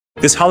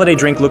This holiday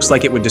drink looks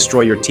like it would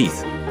destroy your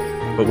teeth.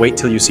 But wait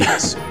till you see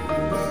this.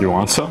 You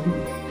want some?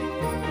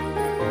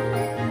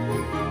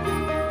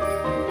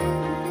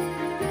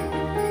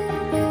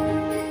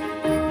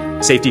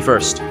 Safety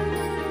first.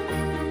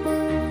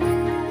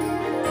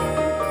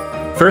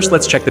 First,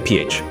 let's check the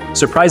pH.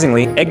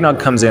 Surprisingly, eggnog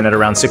comes in at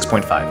around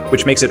 6.5,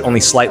 which makes it only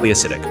slightly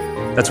acidic.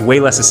 That's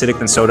way less acidic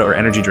than soda or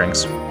energy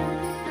drinks.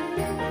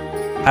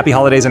 Happy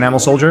holidays, Enamel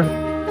Soldier.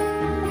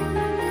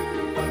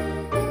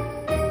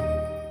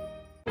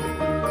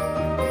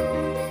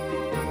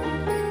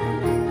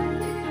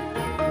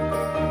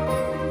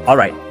 All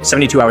right,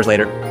 72 hours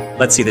later,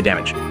 let's see the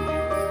damage.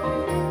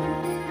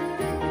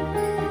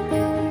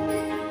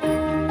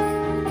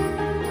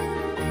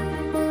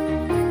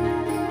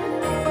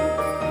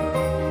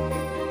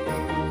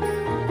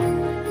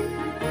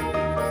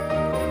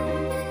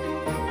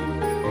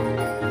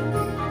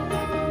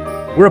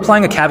 We're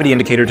applying a cavity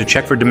indicator to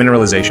check for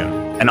demineralization,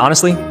 and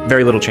honestly,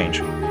 very little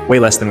change, way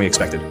less than we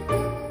expected.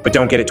 But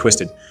don't get it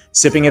twisted.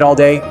 Sipping it all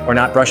day or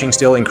not brushing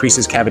still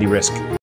increases cavity risk.